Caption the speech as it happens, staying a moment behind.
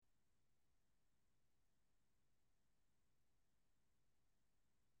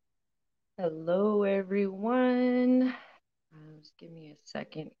Hello, everyone. Just give me a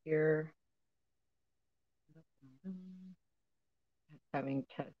second here. Having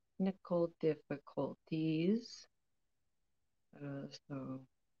technical difficulties. So,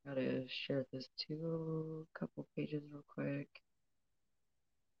 gotta share this to a couple pages real quick.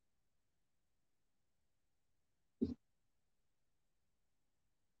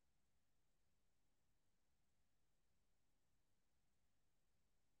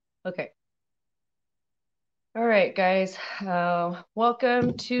 Okay. All right, guys.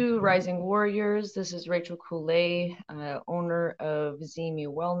 Welcome to Rising Warriors. This is Rachael Kulei, owner of Zimee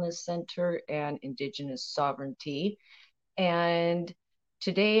Wellness Center and Indigenous Sovereignty. And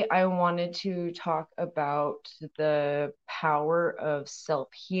today I wanted to talk about the power of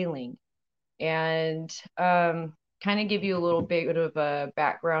self-healing and kind of give you a little bit of a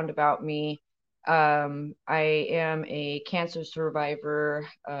background about me. I am a cancer survivor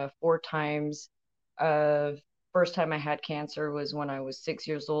 4 times. First time I had cancer was when I was 6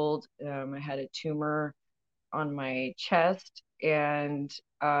 years old. I had a tumor on my chest, and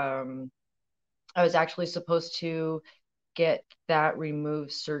I was actually supposed to get that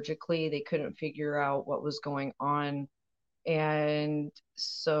removed surgically. They couldn't figure out what was going on. And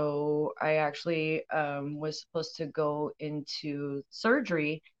so I actually was supposed to go into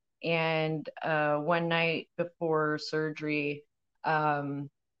surgery. And one night before surgery, um,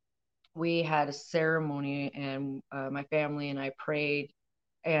 we had a ceremony, and my family and I prayed.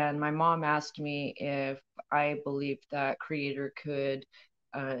 And my mom asked me if I believed that Creator could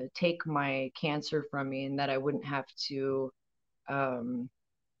take my cancer from me and that I wouldn't have to um,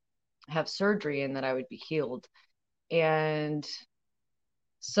 have surgery and that I would be healed. And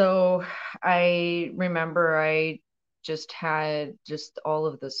so I remember I just had just all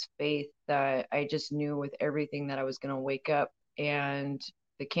of this faith that I just knew with everything that I was going to wake up and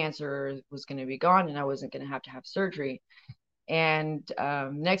the cancer was going to be gone and I wasn't going to have surgery. And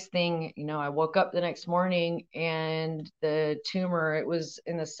next thing, I woke up the next morning and the tumor, it was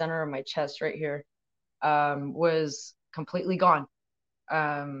in the center of my chest right here, was completely gone.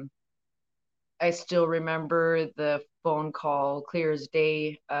 Um, I still remember the phone call clear as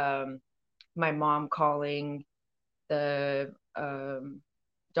day. My mom calling the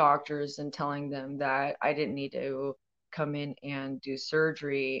doctors and telling them that I didn't need to come in and do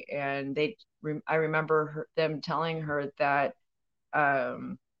surgery. And I remember them telling her that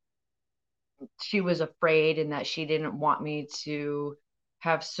um, she was afraid and that she didn't want me to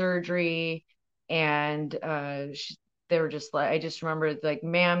have surgery. And they were just like, I just remember like,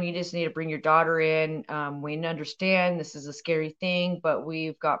 ma'am, you just need to bring your daughter in. We understand this is a scary thing, but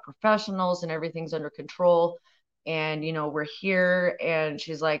we've got professionals and everything's under control. And, we're here. And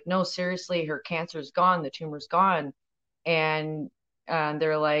she's like, no, seriously, her cancer's gone. The tumor's gone. And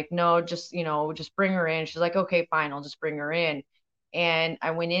they're like, no, just bring her in. She's like, okay, fine, I'll just bring her in. And I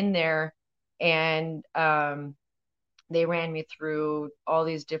went in there, and they ran me through all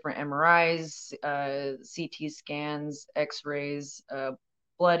these different MRIs, CT scans, X-rays,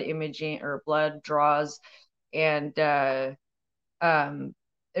 blood imaging or blood draws, and um,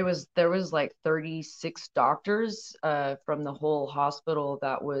 there was like 36 doctors from the whole hospital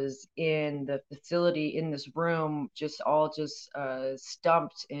that was in the facility in this room, just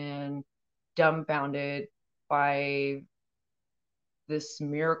stumped and dumbfounded by this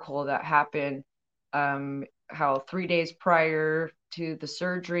miracle that happened. How 3 days prior to the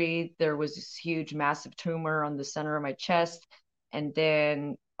surgery, there was this huge, massive tumor on the center of my chest. And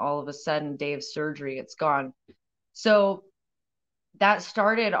then all of a sudden, day of surgery, it's gone. So that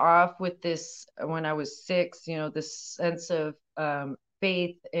started off with this when I was 6, this sense of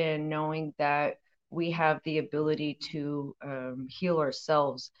faith in knowing that we have the ability to heal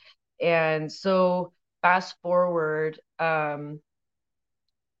ourselves. And so, fast forward, I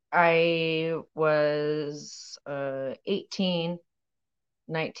was 18,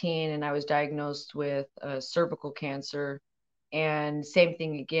 19, and I was diagnosed with cervical cancer. And same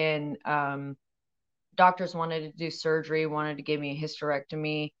thing again. Doctors wanted to do surgery, wanted to give me a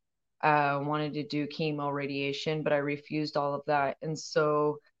hysterectomy, wanted to do chemo radiation, but I refused all of that. And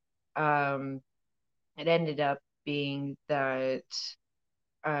so um, it ended up being that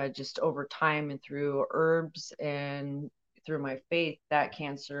just over time and through herbs and through my faith, that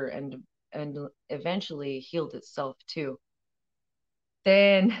cancer and eventually healed itself too.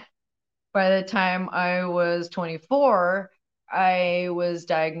 Then by the time I was 24, I was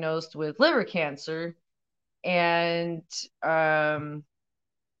diagnosed with liver cancer, and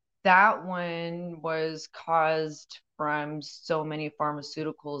that one was caused from so many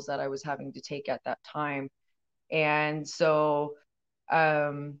pharmaceuticals that I was having to take at that time. And so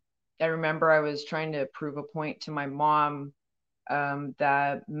um, I remember I was trying to prove a point to my mom,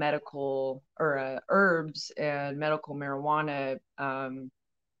 that medical or herbs and medical marijuana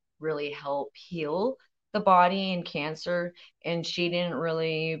really help heal the body and cancer. And she didn't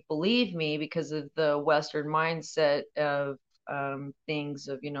really believe me because of the Western mindset of things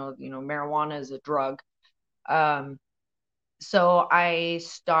of, marijuana is a drug. Um, so I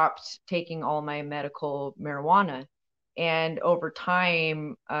stopped taking all my medical marijuana. And over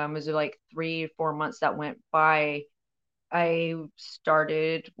time, was it like 3, 4 months that went by, I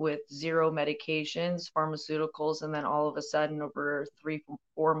started with zero medications, pharmaceuticals, and then all of a sudden, over a 3,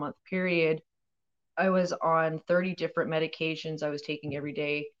 4 month period, I was on 30 different medications I was taking every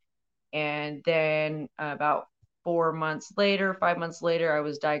day. And then about 4 months later, 5 months later, I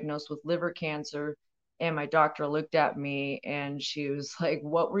was diagnosed with liver cancer. And my doctor looked at me and she was like,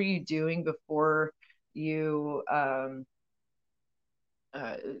 "What were you doing before you, uh,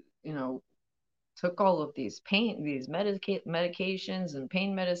 you know, took all of these medications and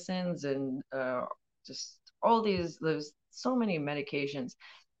pain medicines and just all these, there's so many medications."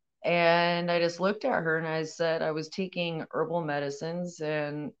 And I just looked at her and I said I was taking herbal medicines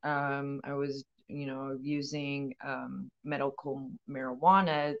and I was, using medical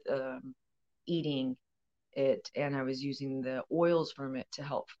marijuana, eating it, and I was using the oils from it to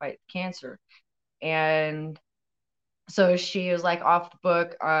help fight cancer. And so she was like, "Off the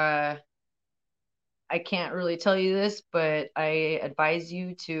book. I can't really tell you this, but I advise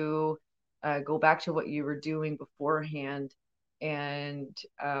you to go back to what you were doing beforehand, and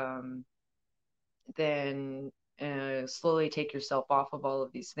then slowly take yourself off of all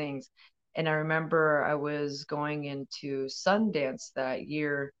of these things." And I remember I was going into Sundance that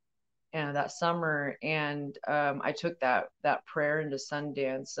year and that summer, and I took that prayer into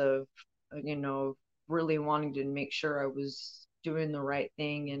Sundance of, you know, really wanting to make sure I was doing the right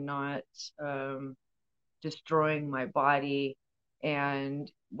thing and not destroying my body, and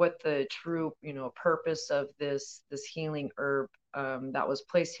what the true, purpose of this healing herb that was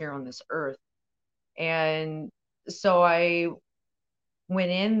placed here on this earth. And so I went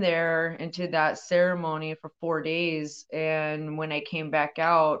in there into that ceremony for 4 days, and when I came back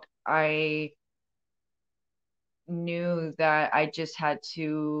out, I knew that I just had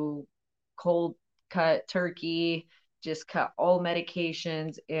to cold cut turkey, just cut all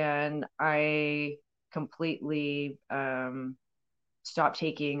medications, and I completely stopped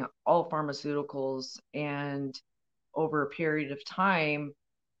taking all pharmaceuticals. And over a period of time,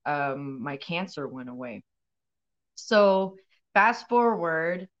 my cancer went away. So fast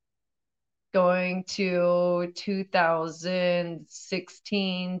forward, going to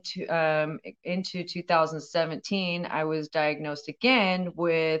 2016 to into 2017, I was diagnosed again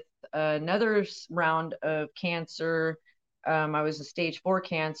with another round of cancer. I was a stage 4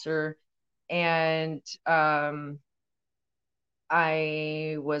 cancer, and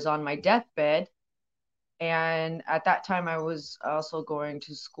I was on my deathbed. And at that time, I was also going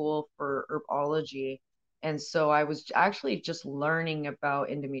to school for herbology. And so I was actually just learning about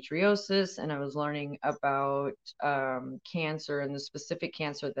endometriosis, and I was learning about cancer and the specific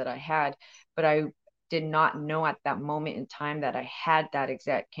cancer that I had. But I did not know at that moment in time that I had that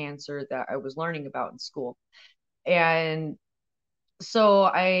exact cancer that I was learning about in school. And so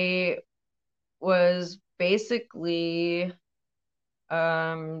I was basically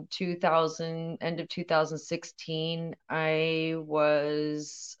 2000, end of 2016, I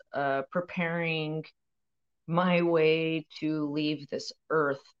was preparing my way to leave this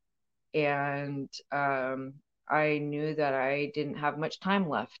earth. And I knew that I didn't have much time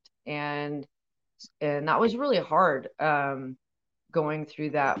left, and that was really hard, going through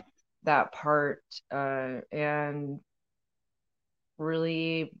that part, and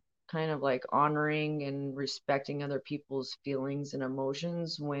really kind of like honoring and respecting other people's feelings and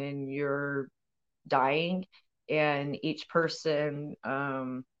emotions when you're dying. And each person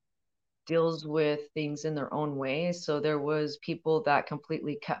deals with things in their own way. So there was people that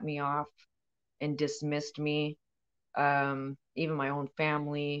completely cut me off and dismissed me, even my own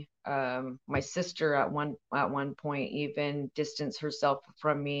family. My sister at one point even distanced herself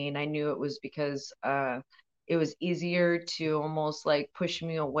from me, and I knew it was because it was easier to almost like push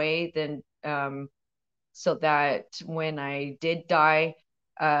me away than, so that when I did die,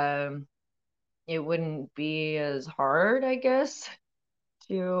 um, it wouldn't be as hard, I guess,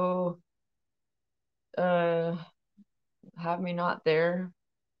 to uh, have me not there.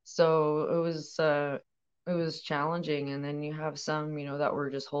 So it was challenging. And then you have some, that were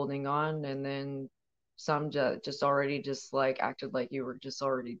just holding on, and then some just already just like acted like you were just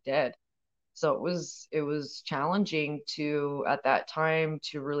already dead. So it was challenging to at that time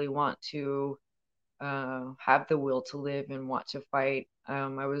to really want to have the will to live and want to fight.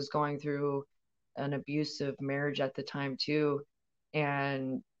 I was going through an abusive marriage at the time too,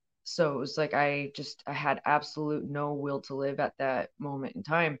 and so it was like I had absolute no will to live at that moment in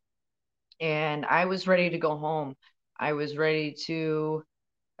time, and I was ready to go home. I was ready to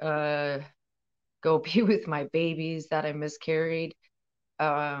uh, go be with my babies that I miscarried.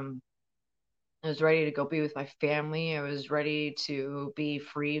 Um, I was ready to go be with my family. I was ready to be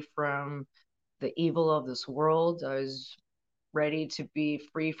free from the evil of this world. I was ready to be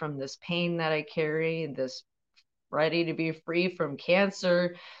free from this pain that I carry, and this ready to be free from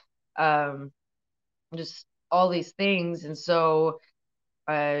cancer, um, just all these things. And so,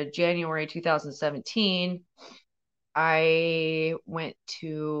 January 2017, I went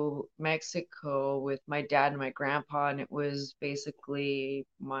to Mexico with my dad and my grandpa, and it was basically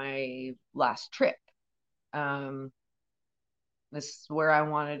my last trip. Um, this is where I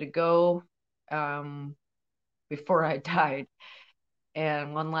wanted to go um, before I died,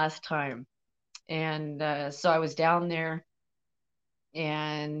 and one last time. And so I was down there,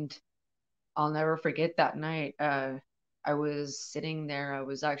 and I'll never forget that night. I was sitting there. I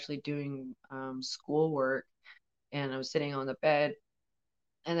was actually doing schoolwork, and I was sitting on the bed.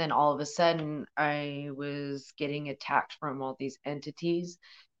 And then all of a sudden, I was getting attacked from all these entities.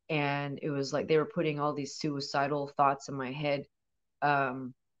 And it was like they were putting all these suicidal thoughts in my head,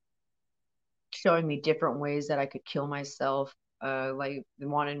 um, showing me different ways that I could kill myself. Like they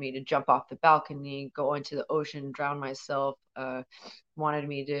wanted me to jump off the balcony, go into the ocean, drown myself. Wanted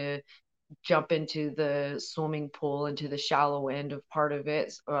me to jump into the swimming pool, into the shallow end of part of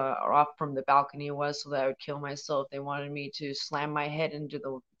it, or off from the balcony was, so that I would kill myself. They wanted me to slam my head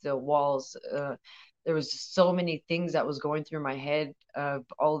into the walls. There was so many things that was going through my head of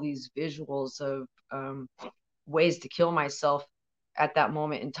all these visuals of ways to kill myself at that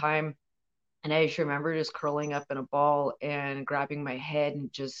moment in time. And I just remember just curling up in a ball and grabbing my head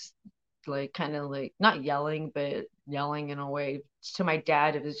and just like kind of like not yelling, but yelling in a way to my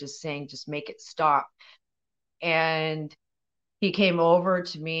dad. It was just saying, just make it stop. And he came over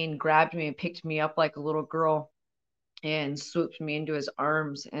to me and grabbed me and picked me up like a little girl and swooped me into his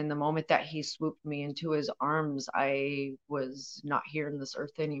arms. And the moment that he swooped me into his arms, I was not here in this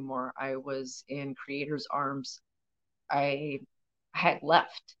earth anymore. I was in Creator's arms. I had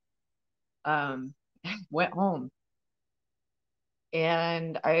left, um, went home,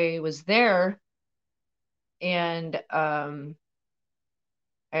 and I was there, and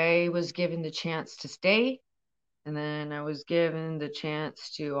I was given the chance to stay, and then I was given the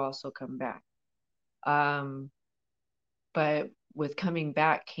chance to also come back. Um, but with coming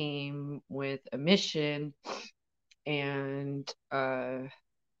back came with a mission and a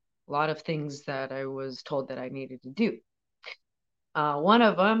lot of things that I was told that I needed to do. One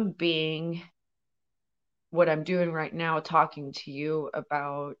of them being what I'm doing right now, talking to you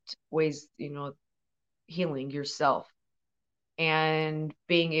about ways, healing yourself and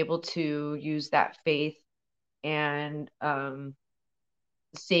being able to use that faith and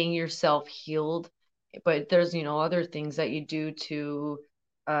seeing yourself healed. But there's, other things that you do to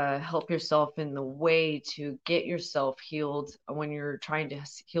help yourself in the way to get yourself healed when you're trying to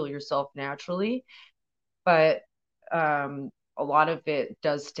heal yourself naturally. But a lot of it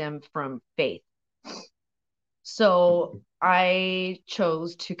does stem from faith. So I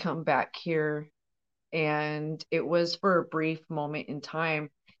chose to come back here, and it was for a brief moment in time.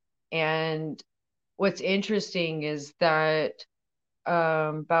 And what's interesting is that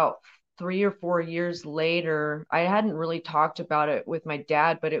about 3 or 4 years later, I hadn't really talked about it with my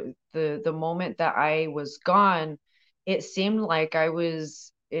dad, but the moment that I was gone, it seemed like I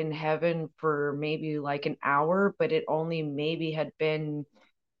was in heaven for maybe like an hour, but it only maybe had been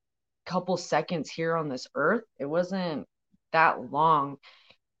a couple seconds here on this earth. It wasn't that long.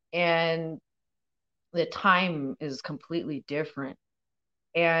 And the time is completely different.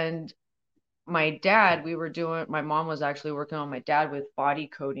 And my mom was actually working on my dad with body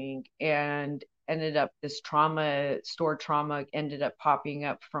coding, and ended up this stored trauma ended up popping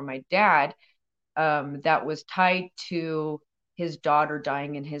up from my dad, that was tied to his daughter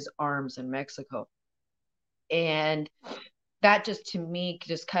dying in his arms in Mexico. And that just to me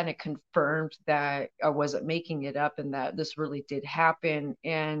just kind of confirmed that I wasn't making it up and that this really did happen.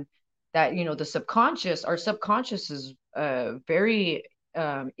 And that, our subconscious is very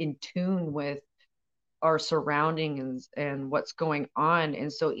in tune with our surroundings and what's going on.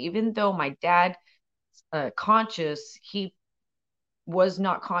 And so even though my dad conscious, he was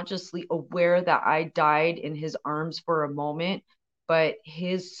not consciously aware that I died in his arms for a moment, but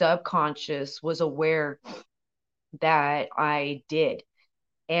his subconscious was aware that I did.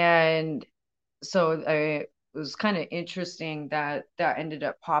 And so it was kind of interesting that that ended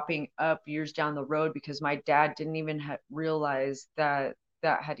up popping up years down the road, because my dad didn't even realize that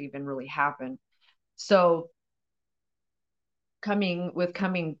that had even really happened. So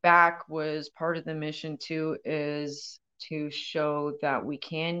coming back was part of the mission too, is to show that we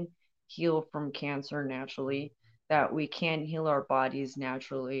can heal from cancer naturally, that we can heal our bodies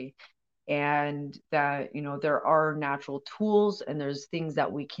naturally, and that there are natural tools and there's things that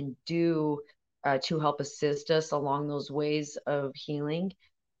we can do to help assist us along those ways of healing,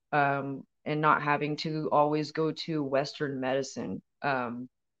 and not having to always go to Western medicine.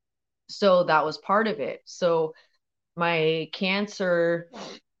 So that was part of it. So my cancer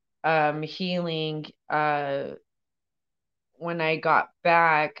healing, when I got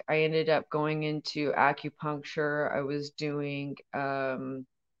back, I ended up going into acupuncture. I was doing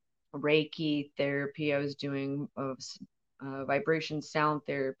Reiki therapy. I was doing vibration sound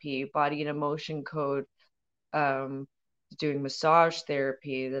therapy, body and emotion code, um, doing massage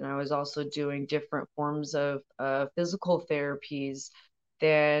therapy. Then I was also doing different forms of physical therapies.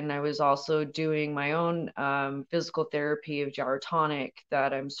 Then I was also doing my own physical therapy of gyrotonic,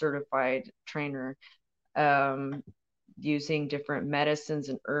 that I'm certified trainer, um, using different medicines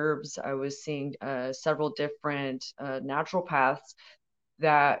and herbs. I was seeing several different naturopaths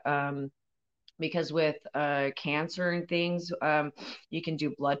that because with cancer and things, you can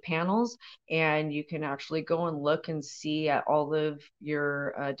do blood panels, and you can actually go and look and see at all of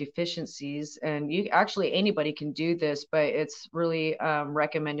your deficiencies. And you actually, anybody can do this, but it's really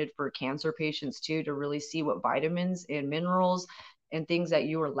recommended for cancer patients too, to really see what vitamins and minerals and things that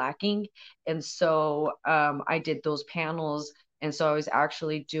you are lacking. And so I did those panels. And so I was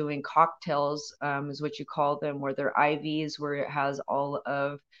actually doing cocktails, is what you call them, where they're IVs, where it has all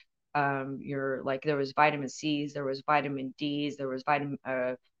of your, like, there was vitamin C's, there was vitamin D's, there was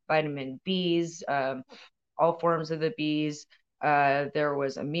vitamin B's, all forms of the B's. There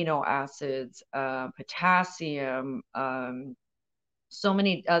was amino acids, potassium, so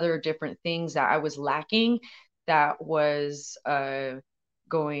many other different things that I was lacking, that was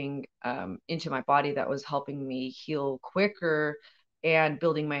going into my body, that was helping me heal quicker and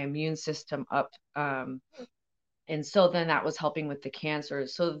building my immune system up. And so then that was helping with the cancer.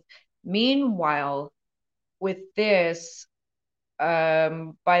 So meanwhile, with this,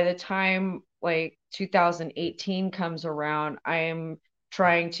 by the time like 2018 comes around, I'm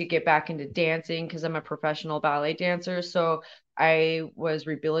trying to get back into dancing because I'm a professional ballet dancer. So I was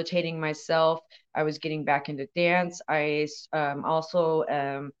rehabilitating myself. I was getting back into dance. I also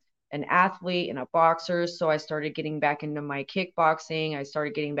an athlete and a boxer. So I started getting back into my kickboxing. I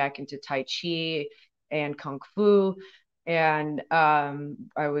started getting back into Tai Chi and Kung Fu. And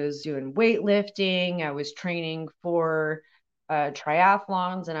I was doing weightlifting. I was training for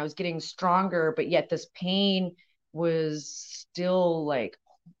triathlons, and I was getting stronger, but yet this pain was still like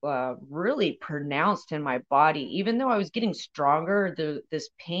really pronounced in my body. Even though I was getting stronger, this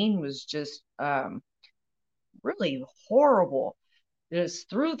pain was just really horrible, just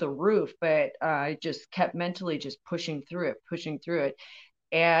through the roof. But I just kept mentally just pushing through it, pushing through it.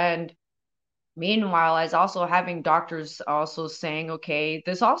 And meanwhile, I was also having doctors also saying, okay,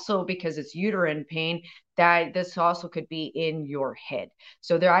 this also, because it's uterine pain, that this also could be in your head.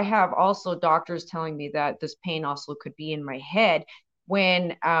 So there, I have also doctors telling me that this pain also could be in my head,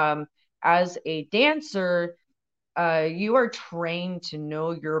 when as a dancer, you are trained to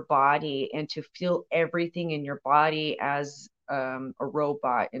know your body and to feel everything in your body as a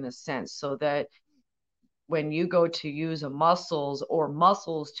robot, in a sense, so that when you go to use a muscles or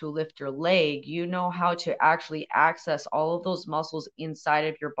muscles to lift your leg, you know how to actually access all of those muscles inside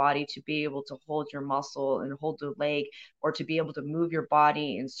of your body to be able to hold your muscle and hold the leg, or to be able to move your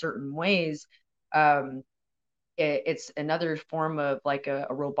body in certain ways. Um, it's another form of like a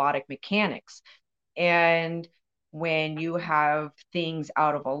robotic mechanics. And when you have things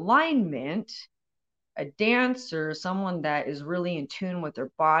out of alignment, a dancer, someone that is really in tune with their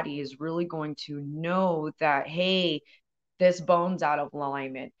body, is really going to know that, hey, this bone's out of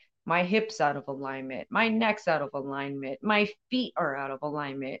alignment, my hips out of alignment, my neck's out of alignment, my feet are out of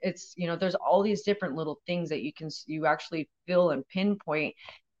alignment. It's, there's all these different little things that you actually feel and pinpoint.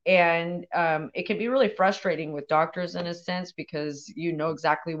 And it can be really frustrating with doctors in a sense, because you know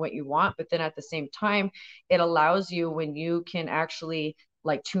exactly what you want, but then at the same time, it allows you, when you can actually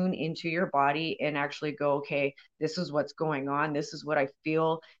like tune into your body and actually go, okay, this is what's going on, this is what I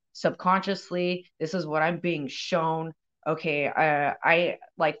feel subconsciously, this is what I'm being shown. Okay, I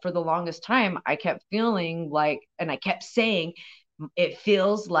like, for the longest time I kept feeling like, and I kept saying, It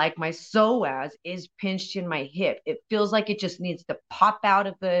feels like my psoas is pinched in my hip. It feels like it just needs to pop out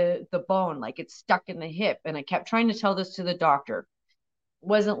of the bone, like it's stuck in the hip. And I kept trying to tell this to the doctor,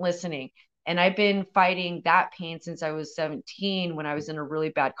 wasn't listening. And I've been fighting that pain since I was 17 when I was in a really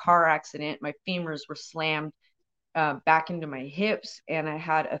bad car accident. My femurs were slammed back into my hips, and I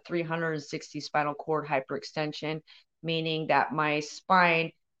had a 360 spinal cord hyperextension, meaning that my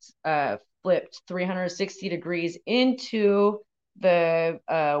spine flipped 360 degrees into the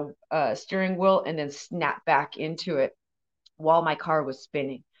steering wheel and then snapped back into it while my car was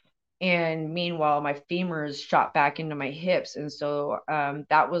spinning. And meanwhile, my femurs shot back into my hips. And so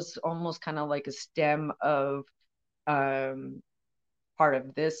that was almost kind of like a stem of um, part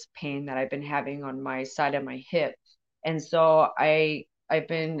of this pain that I've been having on my side of my hip. And so I've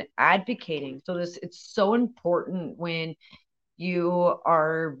been advocating. So this it's so important when you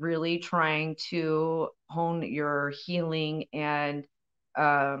are really trying to hone your healing and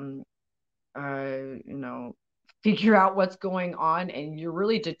um you know, figure out what's going on, and you're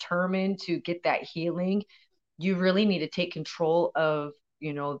really determined to get that healing. You really need to take control of,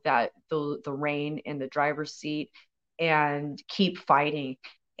 you know, that the rein in the driver's seat and keep fighting.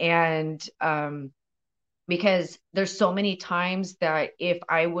 And because there's so many times that if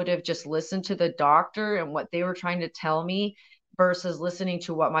I would have just listened to the doctor and what they were trying to tell me versus listening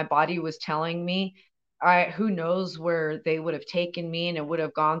to what my body was telling me, I who knows where they would have taken me, and it would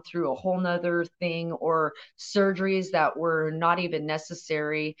have gone through a whole nother thing or surgeries that were not even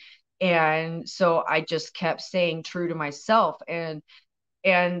necessary. And so I just kept staying true to myself. And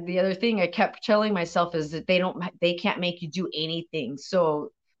the other thing I kept telling myself is that they can't make you do anything.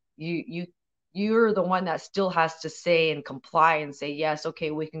 So you you're the one that still has to say and comply and say, yes,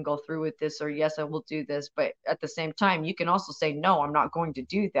 okay, we can go through with this, or yes, I will do this. But at the same time, you can also say, no, I'm not going to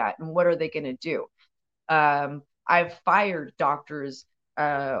do that. And what are they going to do? I've fired doctors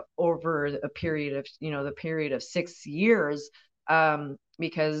over a period of, you know, the period of 6 years,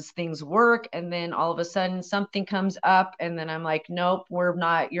 because things work, and then all of a sudden something comes up, and then I'm like, nope, you're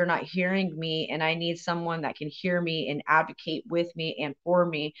not hearing me, and I need someone that can hear me and advocate with me and for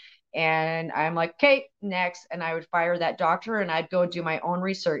me. And I'm like, okay, next. And I would fire that doctor and I'd go do my own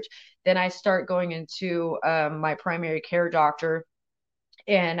research. Then I start going into my primary care doctor,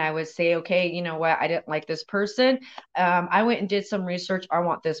 and I would say, okay, you know what? I didn't like this person. I went and did some research. I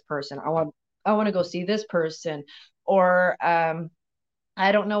want this person. I want to go see this person. Or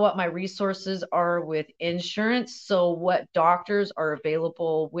I don't know what my resources are with insurance. So what doctors are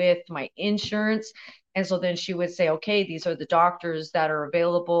available with my insurance? And so then she would say, okay, these are the doctors that are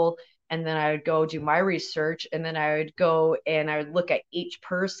available. And then I would go do my research, and then I would go and I would look at each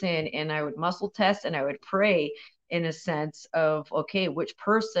person, and I would muscle test, and I would pray in a sense of, okay, which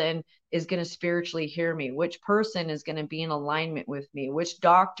person is going to spiritually hear me? Which person is going to be in alignment with me? Which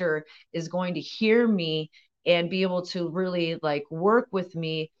doctor is going to hear me and be able to really like work with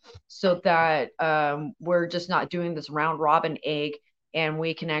me, so that we're just not doing this round robin egg, and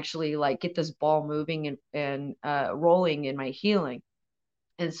we can actually like get this ball moving and rolling in my healing.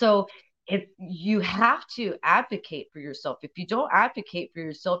 And so if you have to advocate for yourself, if you don't advocate for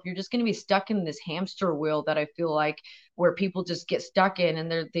yourself, you're just going to be stuck in this hamster wheel that I feel like where people just get stuck in,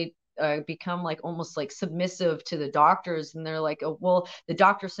 and they become like almost like submissive to the doctors, and they're like, oh, well, the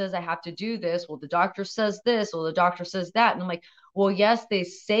doctor says I have to do this, well, the doctor says this, well, the doctor says that. And I'm like, well, yes, they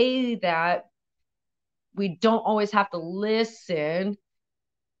say that. We don't always have to listen.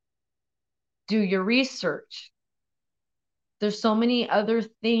 Do your research. There's so many other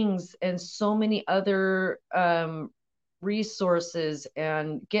things and so many other resources,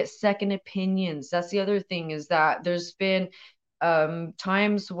 and get second opinions. That's the other thing, is that there's been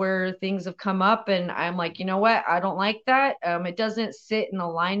times where things have come up and I'm like, you know what? I don't like that. It doesn't sit in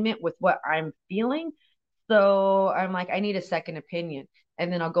alignment with what I'm feeling. So I'm like, I need a second opinion.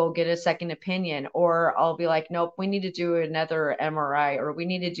 And then I'll go get a second opinion, or I'll be like, nope, we need to do another MRI, or we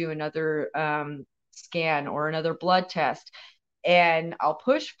need to do another scan or another blood test. And I'll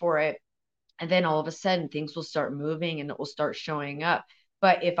push for it. And then all of a sudden things will start moving and it will start showing up.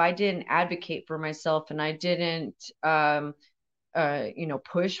 But if I didn't advocate for myself and I didn't, you know,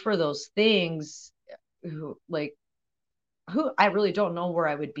 push for those things, like who I really don't know where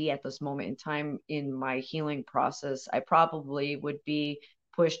I would be at this moment in time in my healing process. I probably would be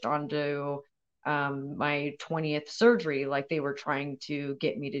pushed onto my 20th surgery, like they were trying to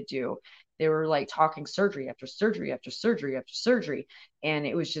get me to do. They were like talking surgery after surgery after surgery after surgery. And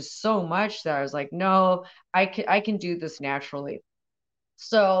it was just so much that I was like, no, I can do this naturally.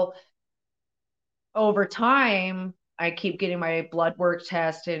 So over time, I keep getting my blood work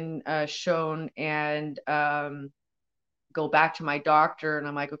test and shown, and go back to my doctor and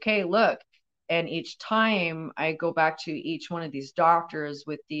I'm like, okay, look. And each time I go back to each one of these doctors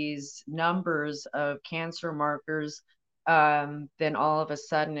with these numbers of cancer markers, then all of a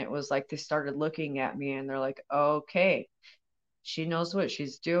sudden it was like they started looking at me and they're like, okay, she knows what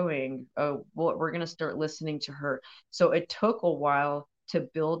she's doing. Oh, well, we're going to start listening to her. So it took a while to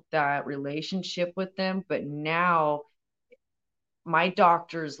build that relationship with them, but now my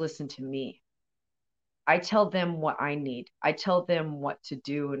doctors listen to me. I tell them what I need. I tell them what to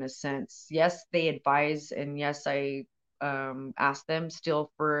do in a sense. Yes, they advise, and yes, I ask them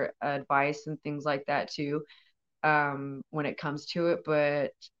still for advice and things like that too, when it comes to it.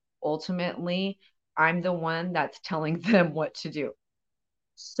 But ultimately, I'm the one that's telling them what to do.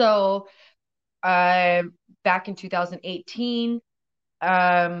 So, uh, back in 2018,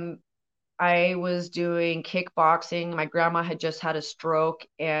 um, I was doing kickboxing. My grandma had just had a stroke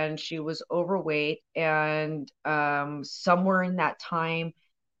and she was overweight. And somewhere in that time,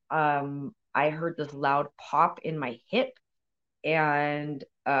 I heard this loud pop in my hip and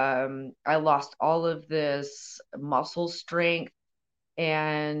I lost all of this muscle strength.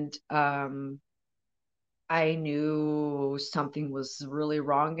 And I knew something was really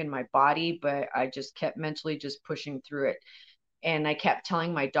wrong in my body, but I just kept mentally just pushing through it. And I kept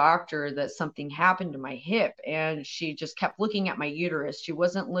telling my doctor that something happened to my hip, and she just kept looking at my uterus. She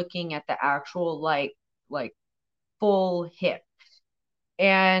wasn't looking at the actual like full hip.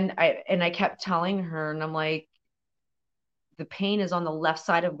 And I kept telling her, and I'm like, the pain is on the left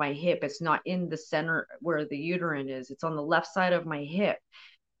side of my hip. It's not in the center where the uterine is. It's on the left side of my hip.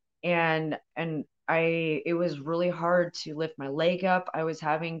 And it was really hard to lift my leg up. I was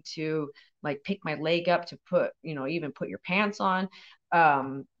having to like pick my leg up to put, even put your pants on,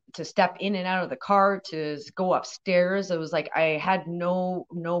 to step in and out of the car, to go upstairs. It was like I had no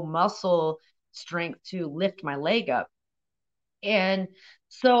muscle strength to lift my leg up. And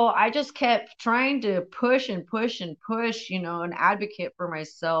so I just kept trying to push and push and push, an advocate for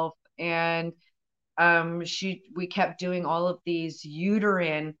myself. And we kept doing all of these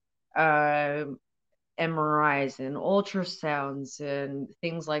uterine uh MRIs and ultrasounds and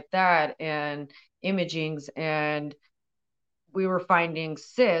things like that and imagings, and we were finding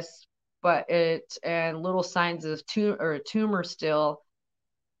cysts, but it and little signs of tumor still,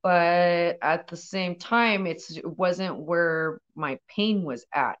 but at the same time it wasn't where my pain was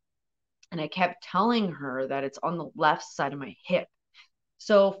at. And I kept telling her that it's on the left side of my hip.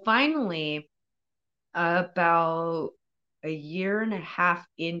 So finally, about a year and a half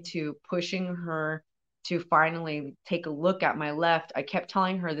into pushing her to finally take a look at my left, I kept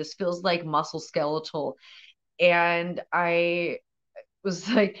telling her this feels like muscle skeletal. And I was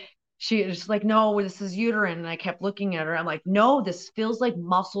like, she was like, no, this is uterine. And I kept looking at her. I'm like, no, this feels like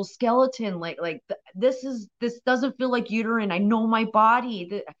muscle skeleton. This doesn't feel like uterine. I know my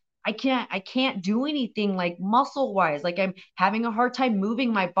body. I can't do anything like muscle wise. Like I'm having a hard time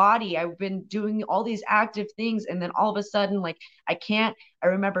moving my body. I've been doing all these active things. And then all of a sudden, like I can't, I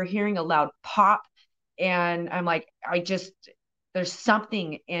remember hearing a loud pop and I'm like, there's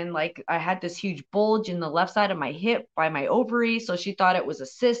something in, like I had this huge bulge in the left side of my hip by my ovary. So she thought it was a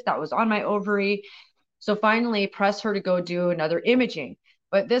cyst that was on my ovary. So finally pressed her to go do another imaging.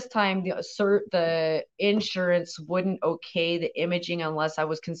 But this time the insurance wouldn't okay the imaging unless I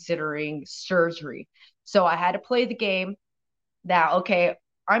was considering surgery. So I had to play the game that, okay,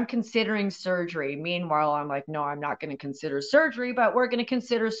 I'm considering surgery. Meanwhile, I'm like, no, I'm not going to consider surgery, but we're going to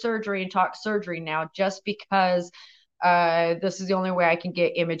consider surgery and talk surgery now just because this is the only way I can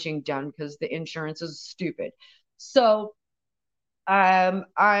get imaging done because the insurance is stupid. So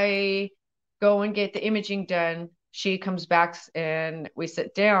I go and get the imaging done. She comes back and we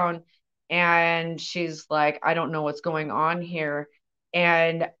sit down and she's like, I don't know what's going on here.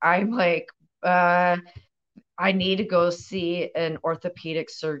 And I'm like, uh, I need to go see an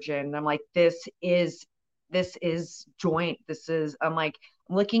orthopedic surgeon. And I'm like, this is joint. I'm like,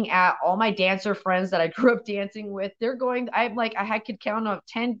 I'm looking at all my dancer friends that I grew up dancing with. I could count on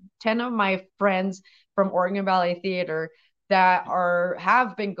 10 of my friends from Oregon Ballet Theater that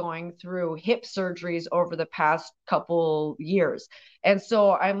have been going through hip surgeries over the past couple years. And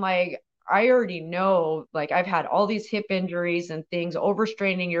so I'm like, I already know, like I've had all these hip injuries and things,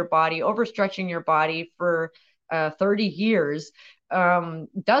 overstraining your body, overstretching your body for 30 years,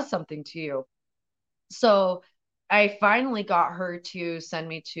 does something to you. So I finally got her to send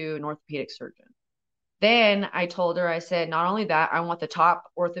me to an orthopedic surgeon. Then I told her, I said, not only that, I want the top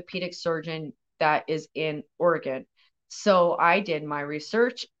orthopedic surgeon that is in Oregon. So I did my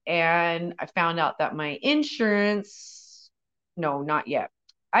research and I found out that my insurance, no, not yet.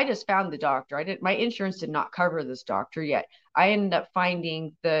 I just found the doctor. My insurance did not cover this doctor yet. I ended up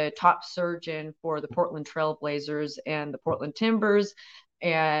finding the top surgeon for the Portland Trailblazers and the Portland Timbers,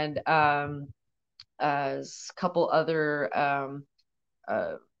 and a couple other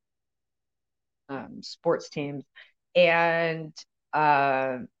uh, sports teams. And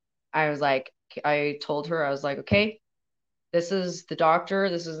uh, I was like, I told her, I was like, okay, this is the doctor,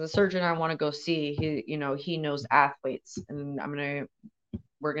 this is the surgeon I want to go see. He knows athletes, and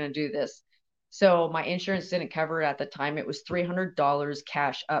we're gonna do this. So my insurance didn't cover it at the time. It was $300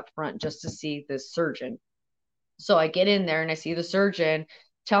 cash up front just to see this surgeon. So I get in there and I see the surgeon,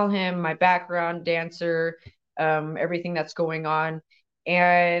 tell him my background, dancer, everything that's going on.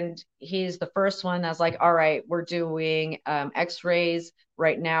 And he's the first one that's like, all right, we're doing x-rays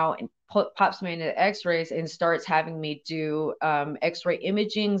right now, and pops me into the x-rays and starts having me do x-ray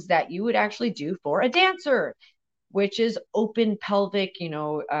imagings that you would actually do for a dancer, which is open pelvic,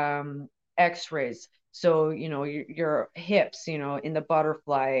 x-rays. So, your hips, in the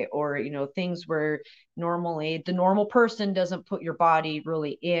butterfly, or, things where normally the normal person doesn't put your body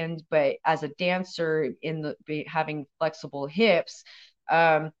really in, but as a dancer having flexible hips,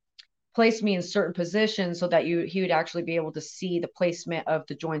 place me in certain positions so that he would actually be able to see the placement of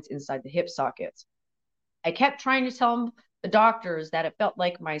the joints inside the hip sockets. I kept trying to tell the doctors that it felt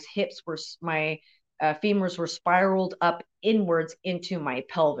like my femurs were spiraled up inwards into my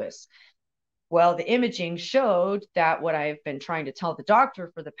pelvis. Well, the imaging showed that what I've been trying to tell the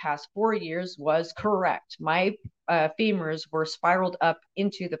doctor for the past 4 years was correct. My femurs were spiraled up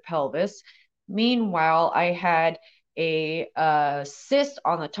into the pelvis. Meanwhile, I had a cyst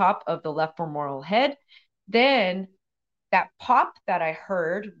on the top of the left femoral head. Then that pop that I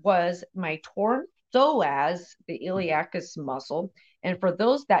heard was my torn psoas, the iliacus muscle. And for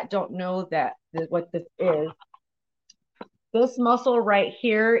those that don't know what this is, this muscle right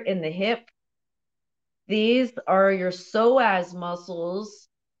here in the hip, these are your psoas muscles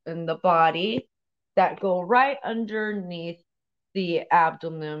in the body that go right underneath the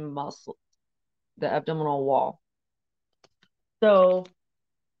abdomen muscle, the abdominal wall. So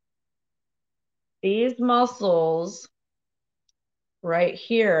these muscles right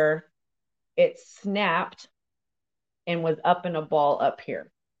here, it snapped and was up in a ball up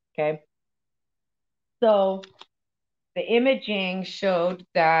here. Okay. So the imaging showed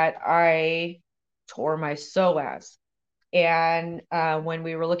that I tore my psoas. And when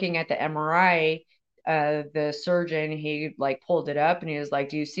we were looking at the MRI, the surgeon, he like pulled it up and he was like,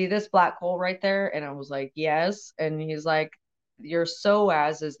 "Do you see this black hole right there?" And I was like, "Yes." And he's like, "Your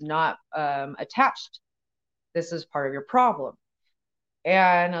psoas is not attached. This is part of your problem."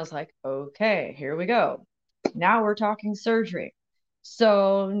 And I was like, "Okay, here we go. Now we're talking surgery."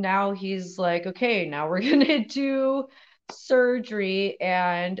 So now he's like, "Okay, now we're gonna do surgery,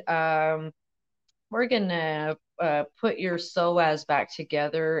 and we're gonna put your psoas back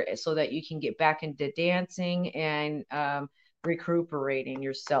together so that you can get back into dancing and recuperating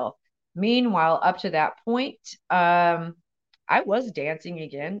yourself." Meanwhile, up to that point, I was dancing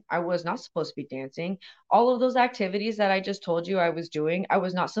again. I was not supposed to be dancing. All of those activities that I just told you I was doing, I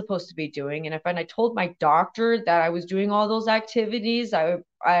was not supposed to be doing. And if I told my doctor that I was doing all those activities,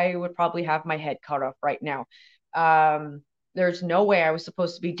 I would probably have my head cut off right now. There's no way I was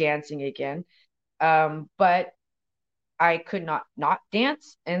supposed to be dancing again. But I could not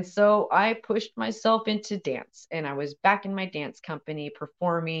dance. And so I pushed myself into dance, and I was back in my dance company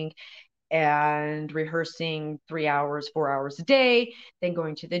performing and rehearsing 3 hours, 4 hours a day, then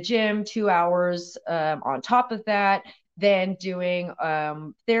going to the gym 2 hours on top of that, then doing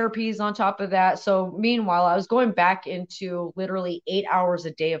therapies on top of that. So meanwhile, I was going back into literally 8 hours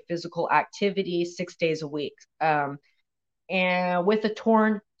a day of physical activity, 6 days a week, and with a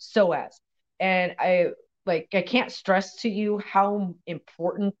torn psoas. And I can't stress to you how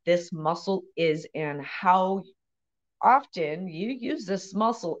important this muscle is and how often you use this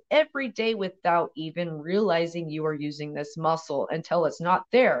muscle every day without even realizing you are using this muscle until it's not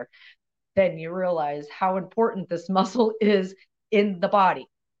there. Then you realize how important this muscle is in the body.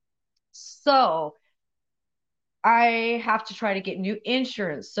 So I have to try to get new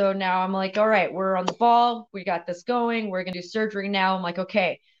insurance. So now I'm like, all right, we're on the ball. We got this going. We're going to do surgery now. I'm like,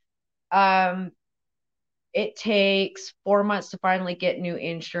 okay. Um, it takes 4 months to finally get new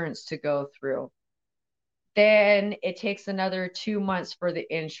insurance to go through. Then it takes another 2 months for the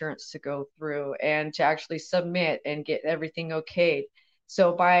insurance to go through and to actually submit and get everything okayed.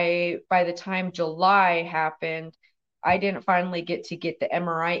 So by the time July happened, I didn't finally get the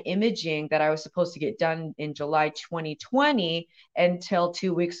MRI imaging that I was supposed to get done in July 2020 until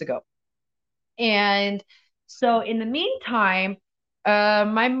 2 weeks ago. And so in the meantime,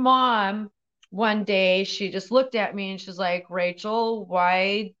 My mom, one day, she just looked at me and she's like, Rachel,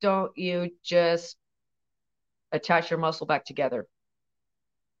 why don't you just attach your muscle back together?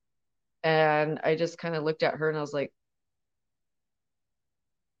 And I just kind of looked at her and I was like,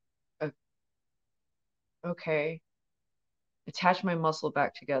 "O- okay, attach my muscle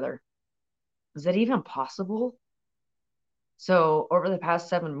back together. Is that even possible?" So over the past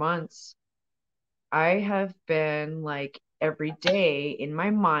 7 months, I have been like every day in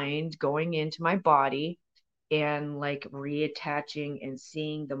my mind going into my body and like reattaching and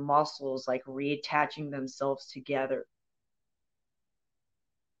seeing the muscles like reattaching themselves together.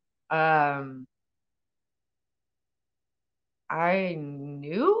 Um, I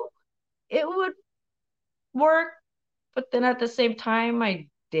knew it would work, but then at the same time, I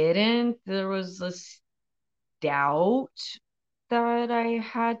didn't. There was this doubt that I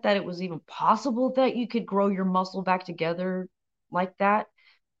had that it was even possible that you could grow your muscle back together like that.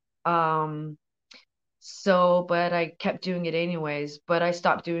 Um, but I kept doing it anyways, but I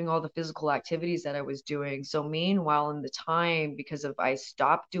stopped doing all the physical activities that I was doing. So meanwhile, in the time, because of I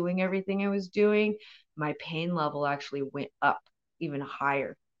stopped doing everything I was doing, my pain level actually went up even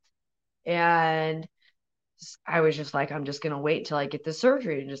higher. And I was just like, I'm just gonna wait till I get the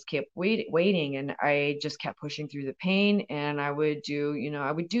surgery, and just kept waiting, and I just kept pushing through the pain. And I would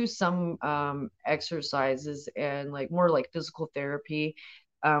do some exercises and like more like physical therapy,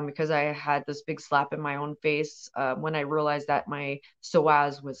 because I had this big slap in my own face when I realized that my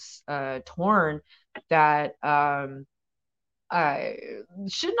psoas was torn. That I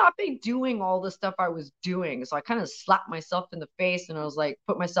should not be doing all the stuff I was doing. So I kind of slapped myself in the face and I was like,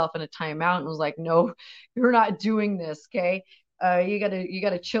 put myself in a timeout and was like, no, you're not doing this. Okay. You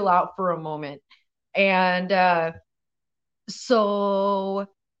gotta chill out for a moment. And so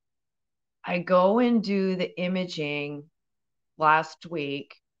I go and do the imaging last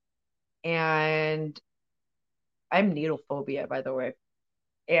week, and I'm needle phobia, by the way.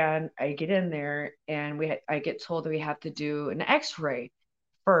 And I get in there and I get told that we have to do an x-ray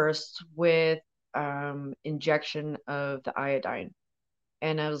first with injection of the iodine.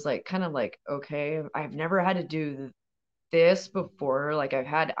 And I was like, kind of like, okay, I've never had to do this before. Like, I've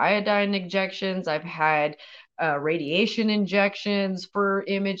had iodine injections, I've had radiation injections for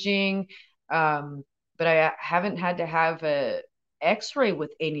imaging, but I haven't had to have a x-ray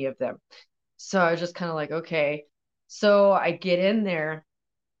with any of them. So I was just kind of like, okay. So I get in there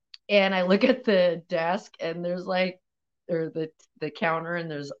and I look at the desk, and there's like, or the counter,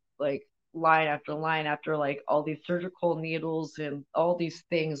 and there's like line after like all these surgical needles and all these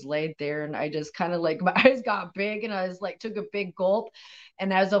things laid there. And I just kind of like, my eyes got big and I was like, took a big gulp,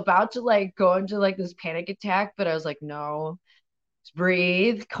 and I was about to like go into like this panic attack, but I was like, no, just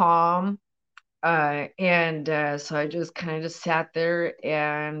breathe, calm. And So I just kind of just sat there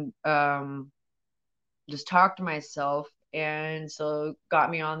and just talked to myself. And so got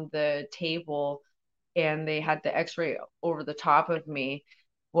me on the table, and they had the x-ray over the top of me.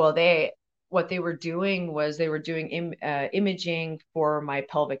 Well, what they were doing was they were doing imaging for my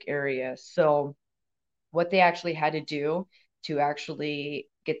pelvic area. So what they actually had to do to actually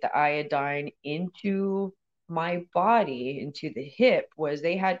get the iodine into my body, into the hip, was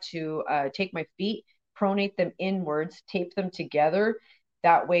they had to take my feet, pronate them inwards, tape them together.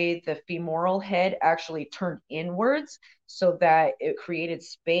 That way, the femoral head actually turned inwards so that it created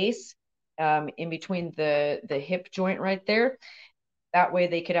space in between the hip joint right there. That way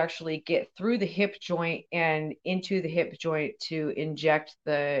they could actually get through the hip joint and into the hip joint to inject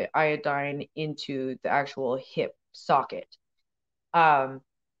the iodine into the actual hip socket. Um,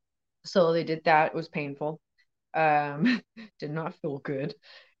 so they did that. It was painful. Did not feel good,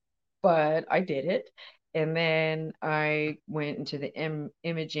 but I did it. And then I went into the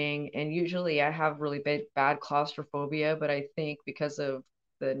imaging, and usually I have really bad claustrophobia, but I think because of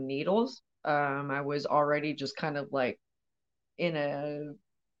the needles, I was already just kind of like in a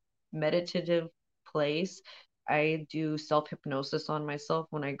meditative place. I do self hypnosis on myself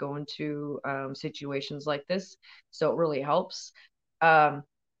when I go into situations like this. So it really helps. Um,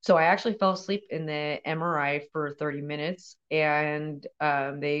 so I actually fell asleep in the MRI for 30 minutes, and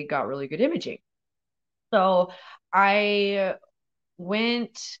they got really good imaging. So I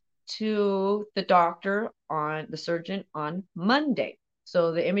went to the surgeon on Monday.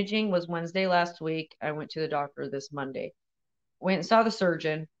 So the imaging was Wednesday last week. I went to the doctor this Monday. Went and saw the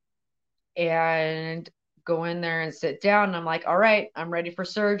surgeon, and go in there and sit down. And I'm like, all right, I'm ready for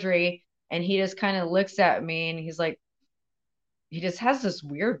surgery. And he just kind of looks at me and he's like, he just has this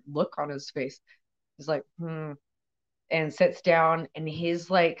weird look on his face. He's like, and sits down, and he's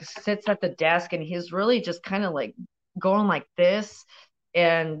like, sits at the desk, and he's really just kind of like going like this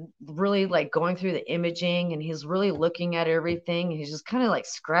and really like going through the imaging, and he's really looking at everything, and he's just kind of like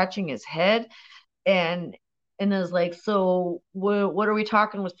scratching his head, and I was like, so what are we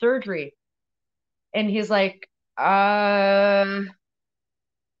talking with surgery? And he's like, I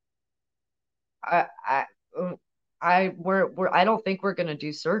I we're I don't think we're gonna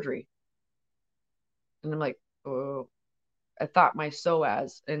do surgery. And I'm like, oh, I thought my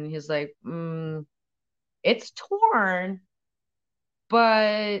psoas. And he's like, it's torn,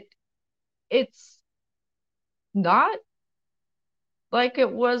 but it's not like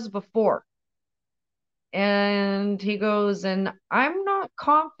it was before. And he goes, and I'm not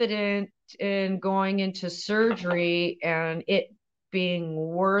confident in going into surgery and it being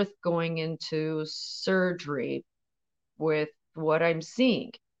worth going into surgery with what I'm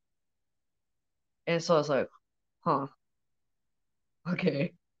seeing. And so I was like, huh,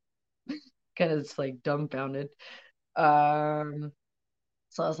 okay. Kind of just like dumbfounded. Um,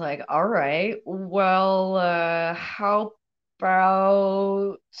 so I was like, all right, well, how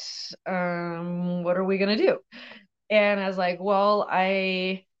about what are we gonna do? And I was like, well,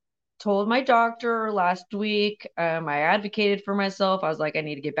 I told my doctor last week, I advocated for myself. I was like, I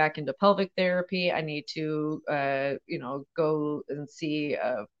need to get back into pelvic therapy. I need to, go and see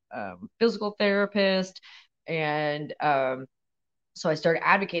a physical therapist. And so I started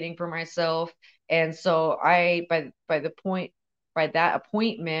advocating for myself. And so by that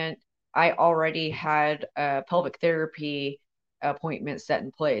appointment, I already had a pelvic therapy appointment set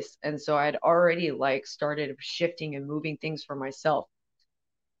in place. And so I'd already like started shifting and moving things for myself.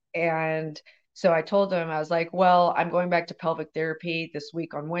 And so I told him, I was like, well, I'm going back to pelvic therapy this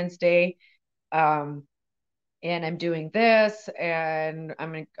week on Wednesday. Um, and I'm doing this, and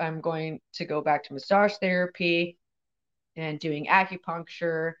I'm going to go back to massage therapy and doing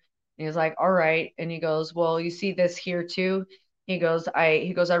acupuncture. And he was like, all right. And he goes, well, you see this here too. He goes,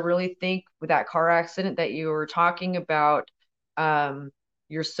 I really think with that car accident that you were talking about,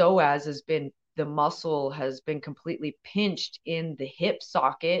 your psoas has been, the muscle has been completely pinched in the hip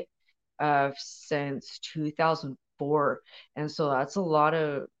socket since 2004. And so that's a lot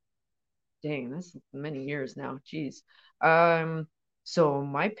of, dang, that's many years now. Jeez. Um, so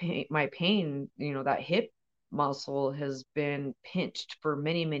my pain, that hip muscle has been pinched for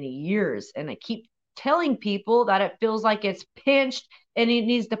many, many years. And I keep telling people that it feels like it's pinched and it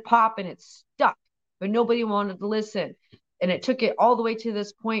needs to pop and it's stuck, but nobody wanted to listen. And it took it all the way to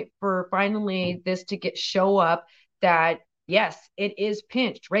this point for finally this to show up that yes, it is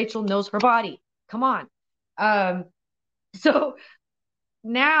pinched. Rachael knows her body. Come on. Um, so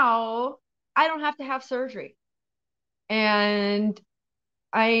now I don't have to have surgery. And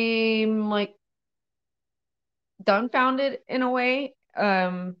I'm like dumbfounded in a way,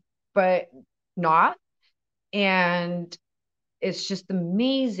 but not. And it's just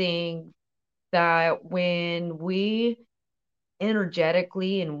amazing that when we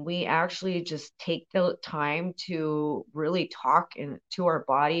energetically and we actually just take the time to really talk to our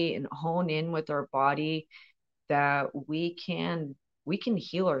body and hone in with our body, that we can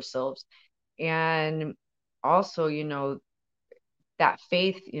heal ourselves. And also, that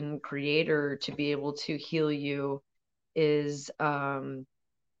faith in creator to be able to heal you is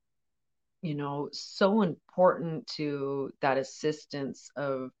so important to that assistance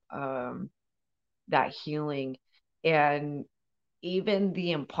of that healing. And even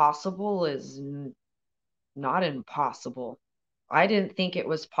the impossible is not impossible. I didn't think it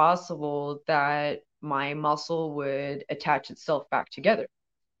was possible that my muscle would attach itself back together.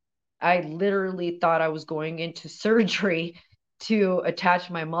 I literally thought I was going into surgery to attach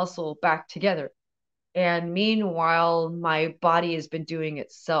my muscle back together. And meanwhile, my body has been doing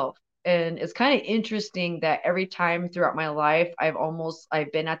itself. And it's kind of interesting that every time throughout my life,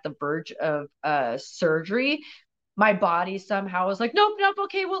 I've been at the verge of surgery. My body somehow was like, nope, nope,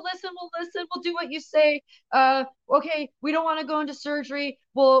 okay, we'll do what you say. Okay, we don't want to go into surgery.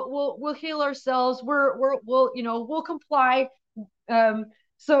 We'll heal ourselves. We'll comply. Um,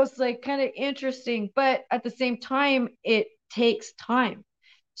 so it's like kind of interesting, but at the same time, it takes time.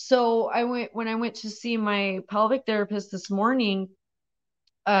 So when I went to see my pelvic therapist this morning,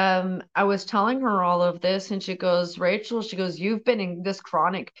 I was telling her all of this, and she goes, Rachael, she goes, you've been in this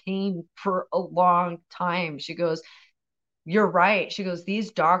chronic pain for a long time. She goes, you're right. She goes,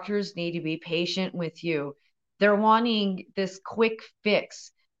 these doctors need to be patient with you. They're wanting this quick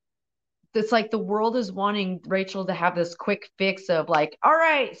fix. It's like the world is wanting Rachael to have this quick fix of like, all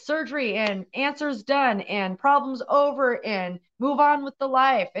right, surgery and answers done and problems over and move on with the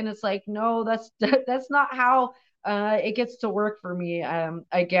life. And it's like, no, that's not how it gets to work for me.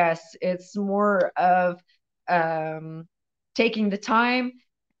 I guess it's more of um, taking the time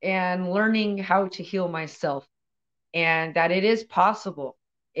and learning how to heal myself, and that it is possible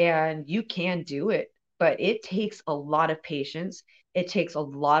and you can do it, but it takes a lot of patience. It takes a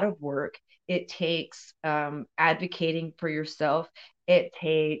lot of work. It takes advocating for yourself. It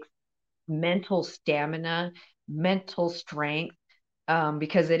takes mental stamina, mental strength,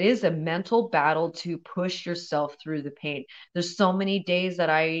 because it is a mental battle to push yourself through the pain. There's so many days that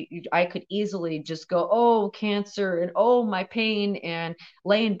I could easily just go, oh, cancer, and oh, my pain, and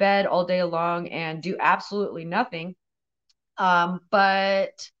lay in bed all day long and do absolutely nothing.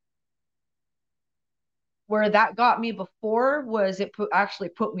 But where that got me before was actually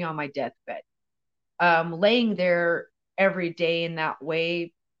put me on my deathbed. Laying there every day in that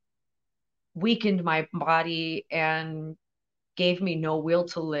way weakened my body and gave me no will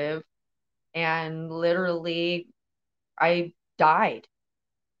to live. And literally, I died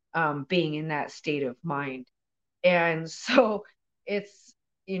being in that state of mind. And so it's,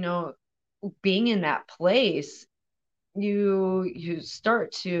 you know, being in that place, you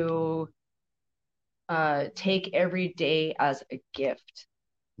start to take every day as a gift,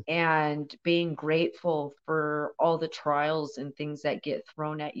 and being grateful for all the trials and things that get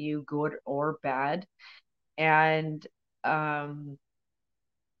thrown at you, good or bad, and um,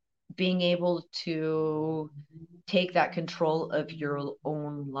 being able to take that control of your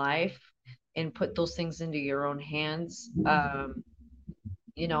own life and put those things into your own hands.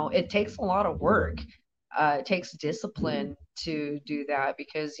 It takes a lot of work. It takes discipline to do that,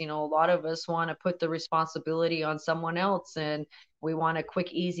 because a lot of us want to put the responsibility on someone else, and we want a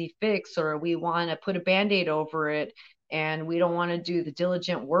quick easy fix, or we want to put a band-aid over it, and we don't want to do the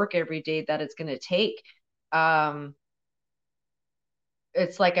diligent work every day that it's going to take. um,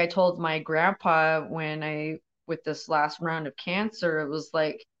 it's like I told my grandpa when I with this last round of cancer, it was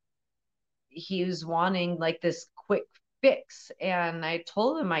like he was wanting like this quick fix, and I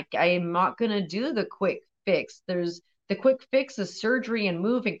told him I am not going to do the quick fix. There's the quick fix is surgery and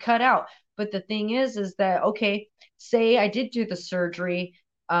move and cut out. But the thing is that, okay, say I did do the surgery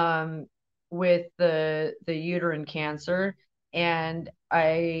with the uterine cancer, and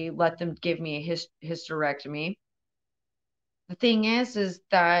I let them give me a hysterectomy. The thing is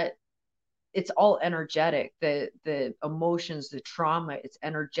that it's all energetic. The emotions, the trauma, it's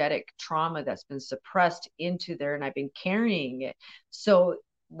energetic trauma that's been suppressed into there, and I've been carrying it. So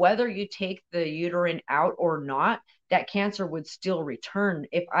whether you take the uterine out or not, that cancer would still return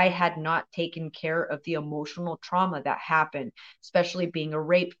if I had not taken care of the emotional trauma that happened, especially being a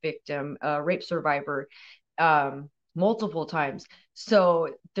rape victim, a rape survivor, multiple times.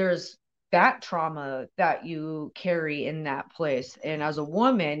 So there's that trauma that you carry in that place. And as a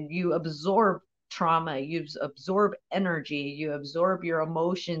woman, you absorb trauma, you absorb energy, you absorb your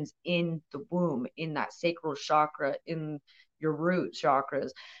emotions in the womb, in that sacral chakra, in your root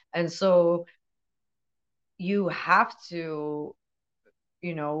chakras. And so you have to,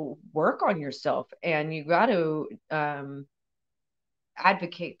 work on yourself, and you got to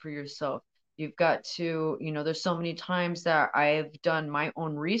advocate for yourself. You've got to, there's so many times that I've done my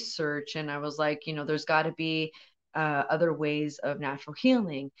own research, and I was like, there's got to be other ways of natural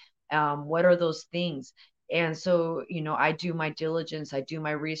healing. What are those things? And so, I do my diligence, I do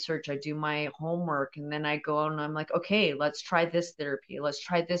my research, I do my homework, and then I go and I'm like, okay, let's try this therapy, let's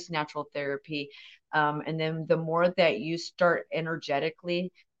try this natural therapy. And then the more that you start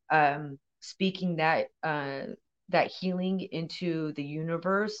energetically speaking that healing into the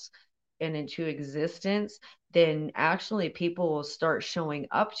universe and into existence, then actually people will start showing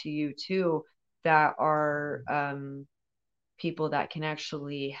up to you too, that are people that can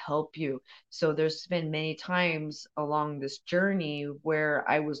actually help you. So there's been many times along this journey where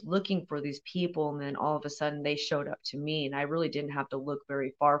I was looking for these people, and then all of a sudden they showed up to me, and I really didn't have to look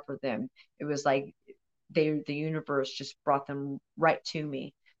very far for them. It was like the universe just brought them right to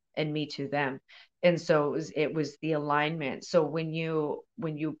me, and me to them. And so it was the alignment. So when you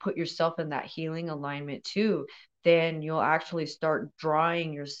put yourself in that healing alignment too, then you'll actually start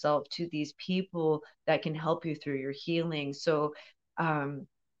drawing yourself to these people that can help you through your healing. So um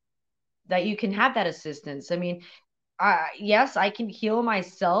that you can have that assistance. I mean, yes, I can heal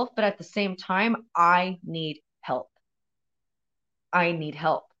myself, but at the same time, I need help. I need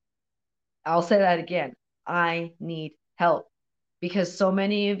help. I'll say that again. I need help, because so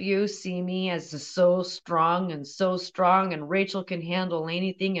many of you see me as so strong and so strong, and Rachael can handle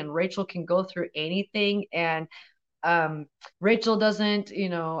anything, and Rachael can go through anything, and Rachael doesn't,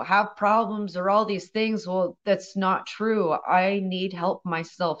 have problems or all these things. Well, that's not true. I need help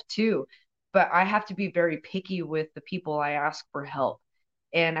myself too, but I have to be very picky with the people I ask for help,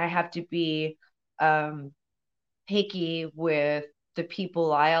 and I have to be um picky with the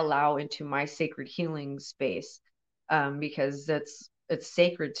people I allow into my sacred healing space, because it's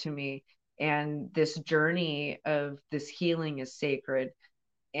sacred to me. And this journey of this healing is sacred.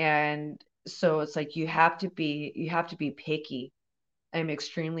 And so it's like you have to be picky. I'm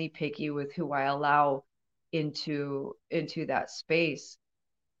extremely picky with who I allow into that space.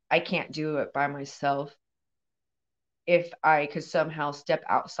 I can't do it by myself. If I could somehow step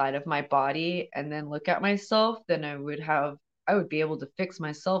outside of my body and then look at myself, then I would be able to fix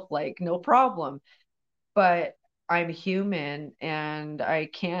myself like no problem. But I'm human and I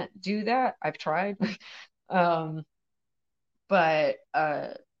can't do that. I've tried. um, but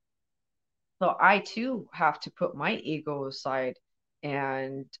so I too have to put my ego aside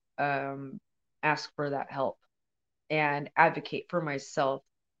and um ask for that help and advocate for myself.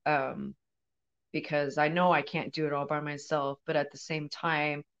 Um, because I know I can't do it all by myself, but at the same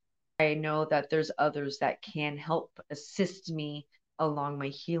time, I know that there's others that can help assist me along my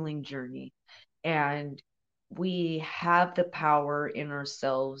healing journey. And we have the power in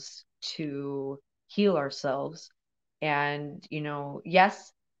ourselves to heal ourselves. And,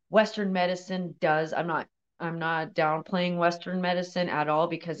 yes, Western medicine does, I'm not downplaying Western medicine at all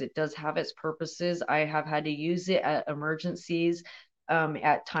because it does have its purposes. I have had to use it at emergencies,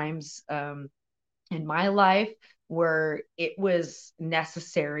 at times, in my life where it was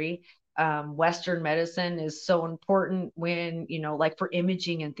necessary. Western medicine is so important when, like for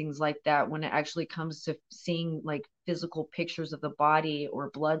imaging and things like that, when it actually comes to seeing like physical pictures of the body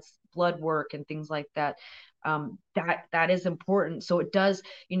or blood work and things like that. That is important. So it does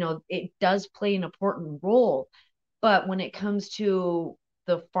play an important role. But when it comes to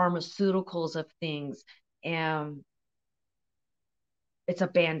the pharmaceuticals of things, um, it's a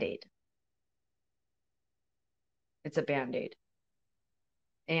band-aid. It's a band-aid.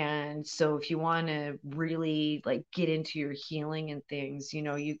 And so if you want to really like get into your healing and things,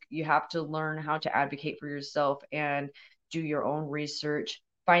 you have to learn how to advocate for yourself and do your own research,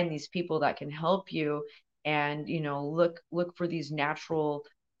 find these people that can help you, and look for these natural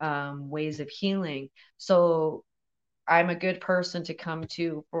ways of healing. So I'm a good person to come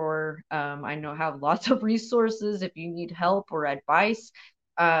to for, I know have lots of resources if you need help or advice.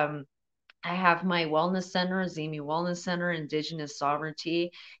 um, I have my wellness center, Zimee Wellness Center, Indigenous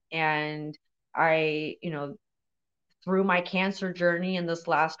Sovereignty. And through my cancer journey and this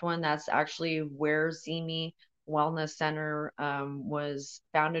last one, that's actually where Zimee Wellness Center was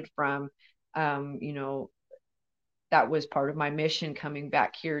founded from. That was part of my mission coming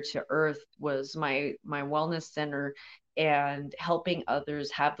back here to Earth, was my wellness center and helping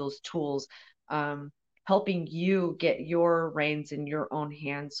others have those tools, um, helping you get your reins in your own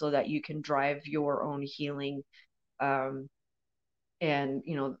hands so that you can drive your own healing, um, and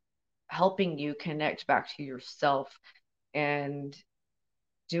helping you connect back to yourself and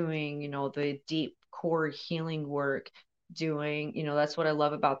doing the deep core healing work. Doing, that's what I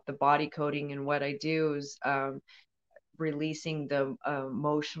love about the body coding and what I do is, releasing the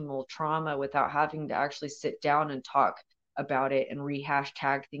emotional trauma without having to actually sit down and talk about it and rehash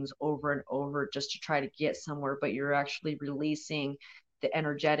tag things over and over just to try to get somewhere, but you're actually releasing the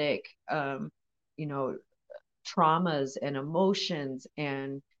energetic, you know traumas and emotions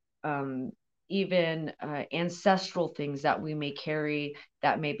and, um, even ancestral things that we may carry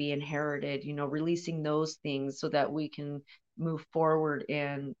that may be inherited, releasing those things so that we can move forward.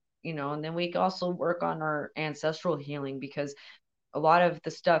 And then we can also work on our ancestral healing, because a lot of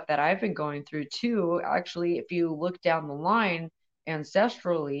the stuff that I've been going through too, actually, if you look down the line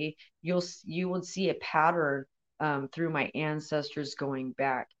ancestrally, you will see a pattern, through my ancestors going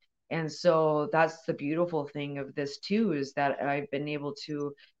back. And so that's the beautiful thing of this too, is that I've been able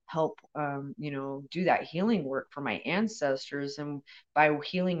to help, do that healing work for my ancestors. And by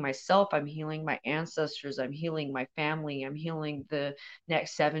healing myself, I'm healing my ancestors, I'm healing my family, I'm healing the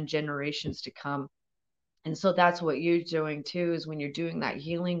next 7 generations to come. And so that's what you're doing too, is when you're doing that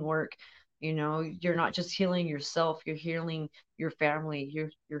healing work, you're not just healing yourself, you're healing your family,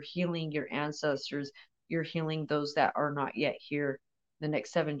 you're healing your ancestors, you're healing those that are not yet here, the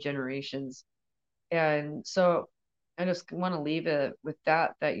next 7 generations. And so I just want to leave it with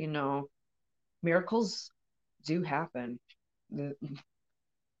that miracles do happen. The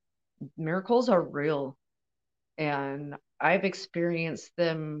miracles are real, and I've experienced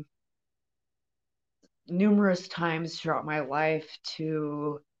them numerous times throughout my life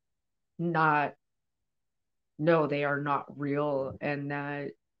to not know they are not real, and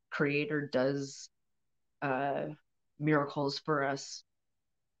that creator does uh miracles for us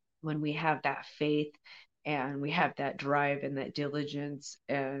when we have that faith and we have that drive and that diligence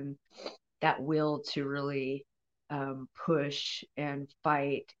and that will to really push and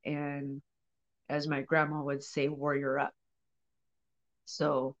fight, and as my grandma would say, warrior up.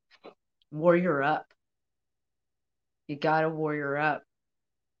 So warrior up. You gotta warrior up.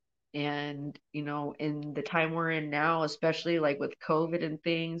 And in the time we're in now, especially like with COVID and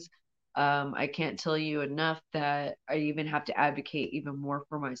things, I can't tell you enough that I even have to advocate even more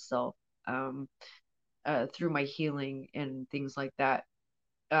for myself, um, through my healing and things like that.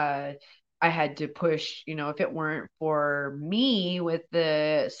 uh, I had to push, if it weren't for me with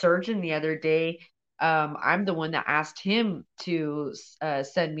the surgeon the other day, I'm the one that asked him to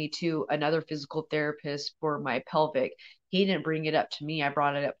send me to another physical therapist for my pelvic. He didn't bring it up to me, I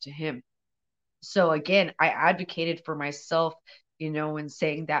brought it up to him. So again, I advocated for myself, and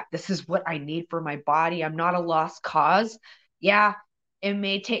saying that this is what I need for my body. I'm not a lost cause. Yeah, it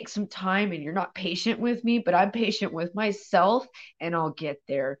may take some time and you're not patient with me, but I'm patient with myself and I'll get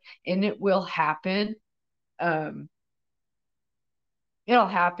there and it will happen. Um, it'll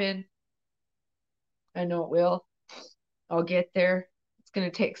happen. I know it will. I'll get there. It's going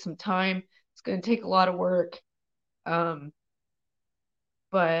to take some time. It's going to take a lot of work. Um,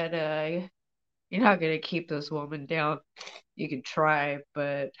 but you're not going to keep this woman down. You can try,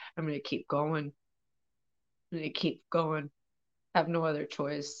 but I'm going to keep going. I'm going to keep going. Have no other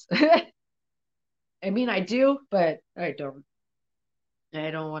choice. I mean, I do, but I don't.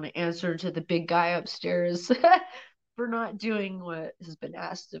 I don't want to answer to the big guy upstairs for not doing what has been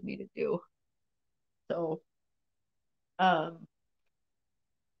asked of me to do. So, um,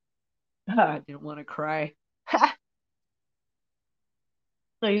 I didn't want to cry.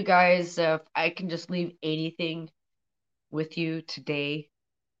 So, you guys, if I can just leave anything with you today,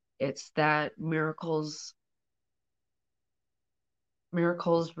 it's that miracles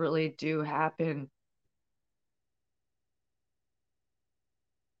really do happen.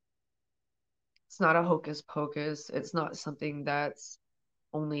 It's not a hocus pocus. It's not something that's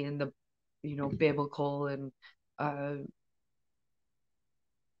only in the, biblical and uh,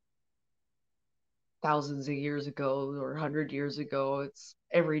 thousands of years ago or 100 years ago. It's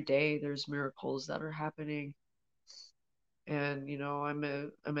every day there's miracles that are happening, and I'm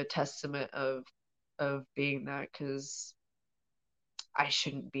a testament of being that, because I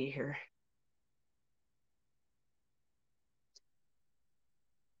shouldn't be here.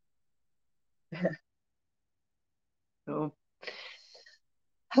 So,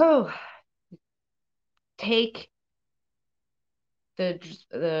 oh, take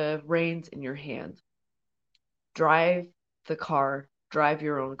the reins in your hand. Drive the car. Drive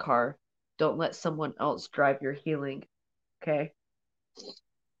your own car. Don't let someone else drive your healing. Okay,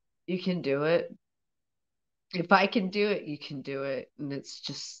 you can do it. If I can do it, you can do it. And it's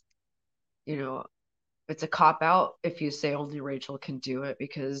just, you know, it's a cop out if you say only Rachael can do it,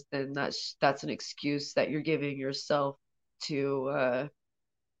 because then that's an excuse that you're giving yourself to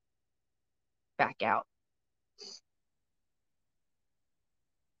back out.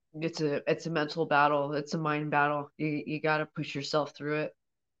 It's a mental battle. It's a mind battle. You got to push yourself through it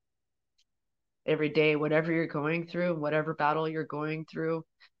every day, whatever you're going through, whatever battle you're going through.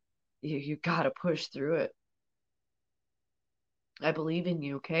 You got to push through it. I believe in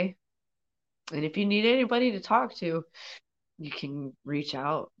you, okay? And if you need anybody to talk to, you can reach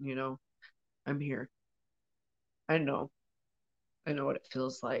out. I'm here. I know. I know what it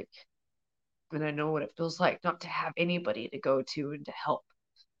feels like. And I know what it feels like not to have anybody to go to and to help,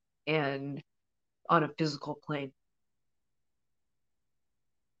 and on a physical plane.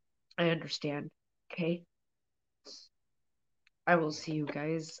 I understand. Okay. I will see you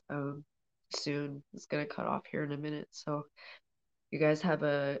guys soon. It's gonna cut off here in a minute. So you guys have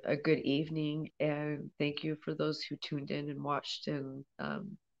a good evening, and thank you for those who tuned in and watched and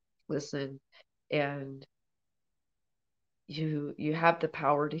listened. And you have the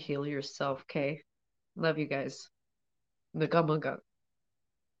power to heal yourself, okay? Love you guys. Nagamaga.